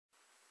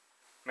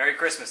Merry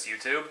Christmas,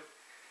 YouTube.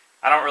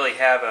 I don't really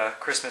have a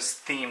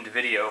Christmas-themed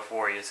video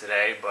for you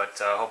today, but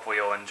hopefully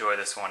you'll enjoy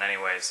this one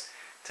anyways.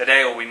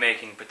 Today we'll be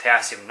making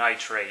potassium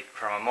nitrate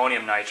from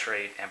ammonium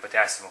nitrate and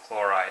potassium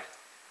chloride.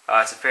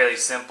 It's a fairly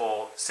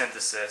simple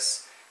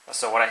synthesis.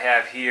 So what I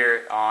have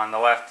here on the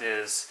left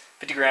is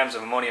 50 grams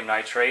of ammonium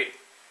nitrate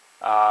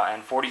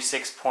and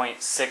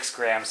 46.6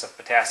 grams of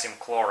potassium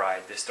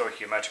chloride, the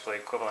stoichiometrically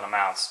equivalent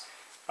amounts.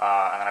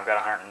 And then I've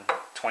got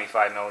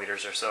 125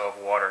 milliliters or so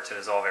of water to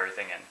dissolve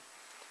everything in.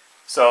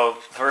 So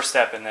the first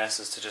step in this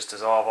is to just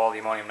dissolve all the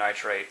ammonium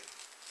nitrate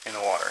in the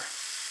water.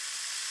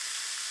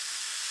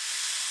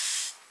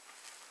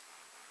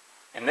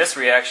 And this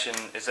reaction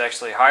is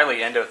actually highly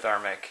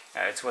endothermic.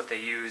 It's what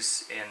they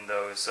use in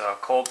those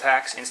cold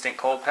packs, instant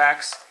cold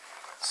packs.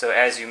 So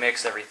as you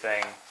mix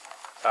everything,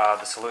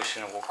 the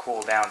solution will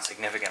cool down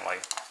significantly.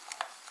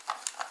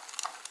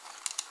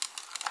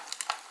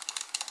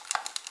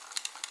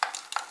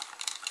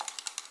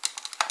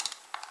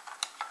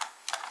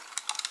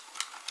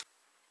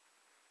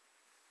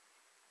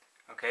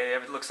 Okay,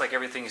 it looks like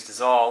everything's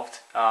dissolved,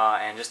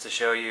 and just to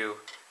show you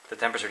the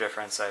temperature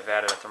difference, I've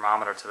added a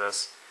thermometer to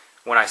this.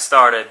 When I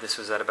started, this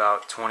was at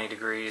about 20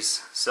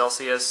 degrees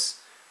Celsius,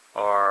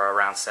 or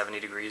around 70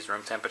 degrees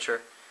room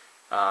temperature,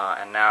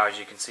 and now, as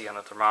you can see on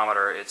the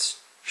thermometer, it's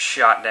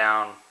shot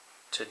down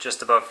to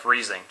just above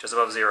freezing, just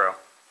above zero.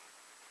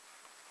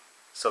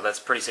 So that's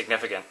pretty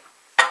significant.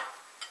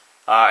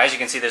 As you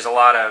can see, there's a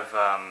lot of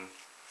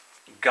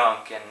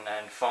gunk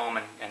and foam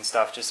and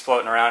stuff just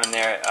floating around in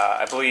there.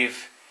 I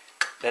believe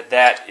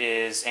that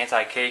is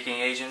anti-caking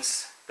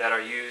agents that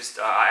are used.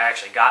 I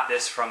actually got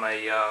this from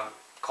a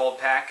cold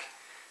pack,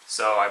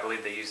 so I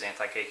believe they use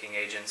anti-caking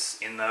agents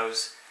in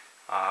those,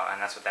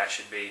 and that's what that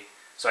should be.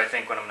 So I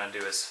think what I'm going to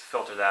do is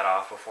filter that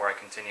off before I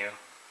continue.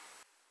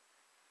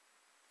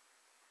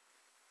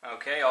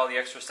 Okay, all the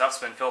extra stuff's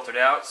been filtered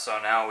out, so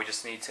now we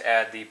just need to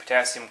add the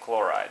potassium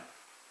chloride.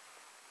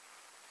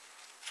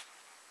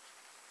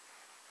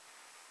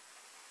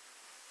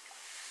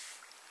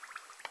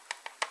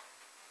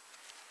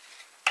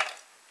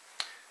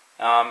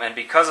 And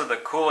because of the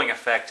cooling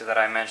effect that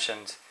I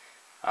mentioned,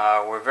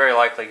 we're very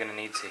likely going to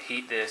need to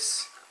heat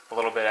this a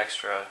little bit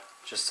extra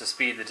just to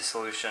speed the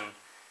dissolution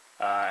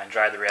and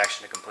drive the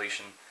reaction to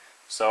completion.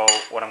 So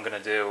what I'm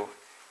going to do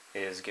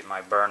is get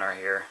my burner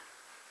here,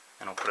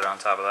 and I'll put it on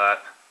top of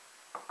that.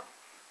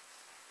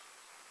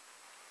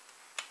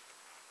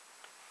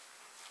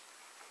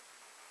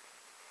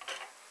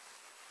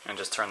 And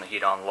just turn the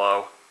heat on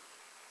low,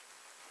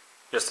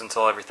 just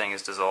until everything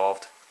is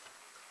dissolved.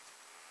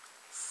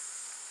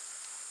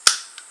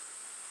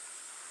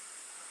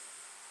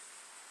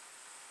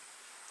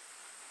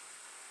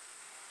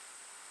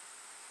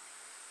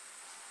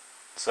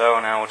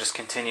 So now we'll just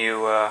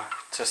continue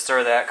to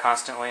stir that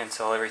constantly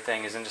until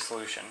everything is in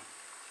dissolution.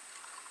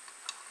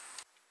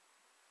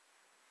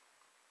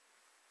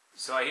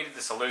 So I heated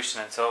the solution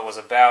until it was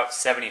about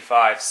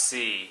 75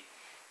 C,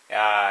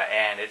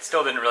 and it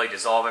still didn't really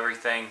dissolve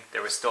everything.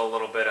 There was still a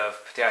little bit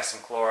of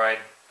potassium chloride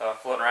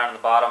floating around in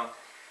the bottom,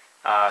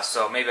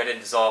 so maybe I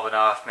didn't dissolve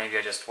enough, maybe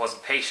I just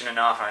wasn't patient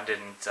enough and I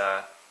didn't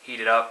heat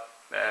it up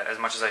as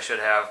much as I should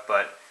have,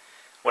 but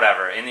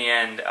whatever. In the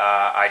end,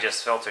 I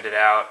just filtered it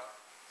out.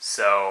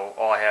 So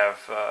all I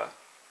have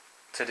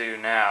to do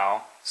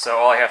now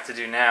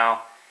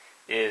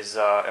is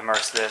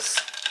immerse this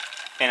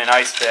in an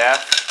ice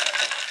bath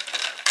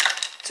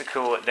to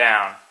cool it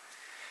down.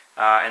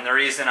 And the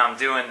reason I'm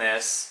doing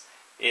this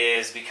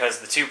is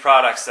because the two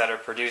products that are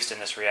produced in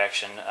this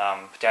reaction,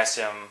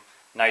 potassium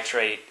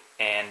nitrate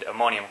and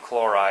ammonium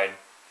chloride,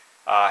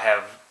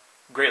 have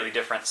greatly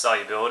different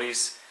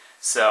solubilities.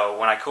 So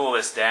when I cool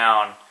this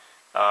down,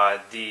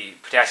 the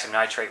potassium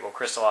nitrate will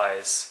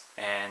crystallize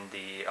and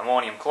the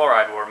ammonium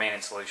chloride will remain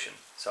in solution.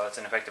 So it's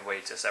an effective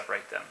way to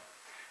separate them.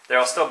 There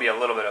will still be a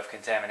little bit of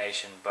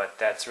contamination, but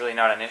that's really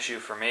not an issue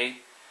for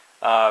me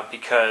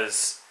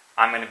because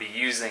I'm going to be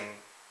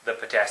using the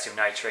potassium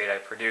nitrate I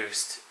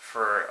produced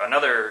for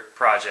another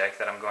project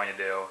that I'm going to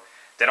do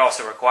that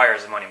also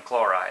requires ammonium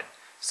chloride.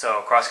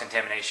 So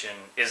cross-contamination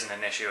isn't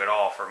an issue at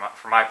all for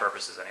my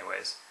purposes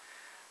anyways.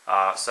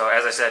 So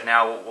as I said,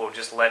 now we'll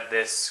just let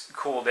this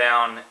cool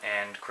down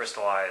and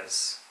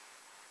crystallize.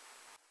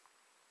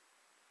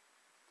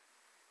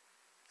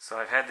 So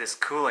I've had this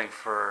cooling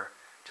for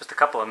just a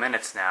couple of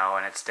minutes now,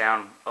 and it's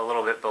down a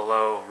little bit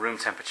below room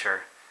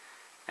temperature.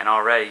 And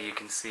already you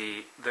can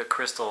see the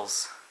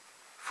crystals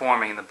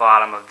forming in the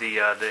bottom of the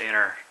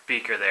inner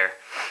beaker there.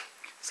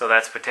 So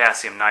that's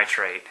potassium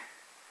nitrate.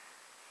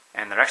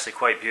 And they're actually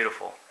quite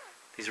beautiful.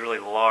 These really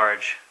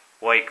large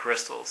white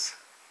crystals.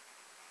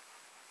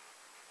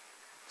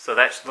 So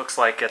that looks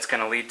like it's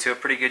going to lead to a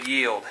pretty good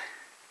yield.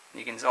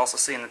 You can also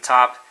see in the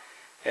top,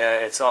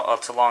 it's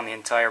along the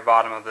entire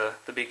bottom of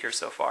the beaker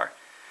so far.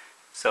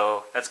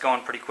 So that's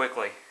going pretty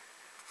quickly.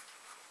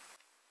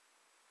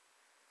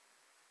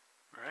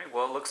 Alright,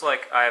 well it looks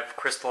like I've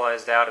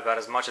crystallized out about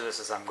as much of this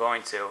as I'm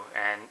going to,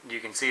 and you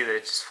can see that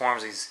it just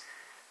forms these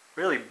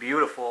really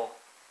beautiful,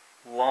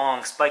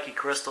 long, spiky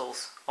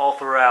crystals all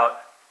throughout.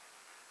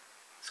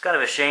 It's kind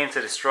of a shame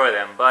to destroy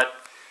them, but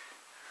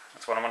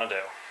that's what I'm going to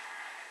do.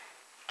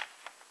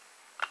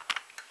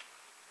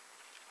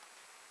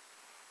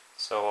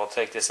 So we'll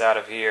take this out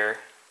of here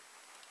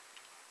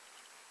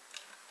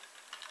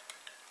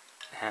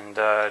and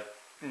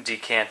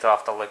decant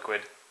off the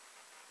liquid,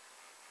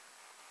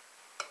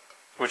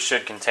 which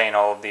should contain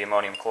all of the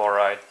ammonium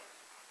chloride.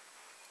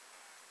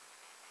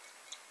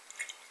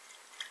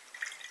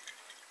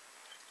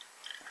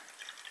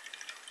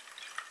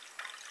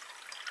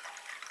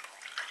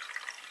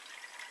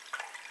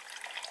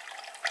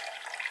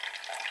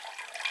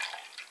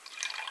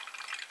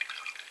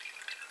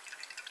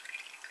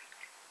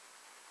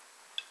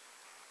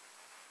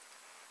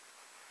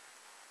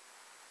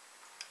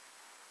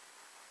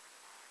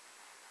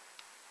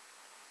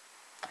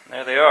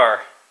 There they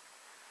are.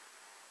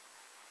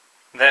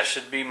 That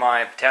should be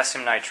my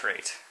potassium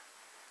nitrate.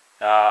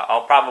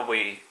 I'll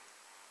probably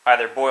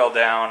either boil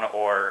down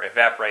or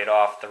evaporate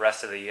off the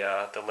rest of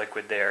the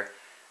liquid there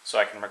so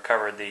I can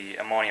recover the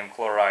ammonium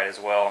chloride as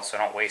well so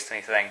I don't waste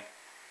anything.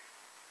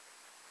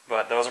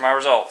 But those are my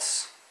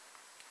results.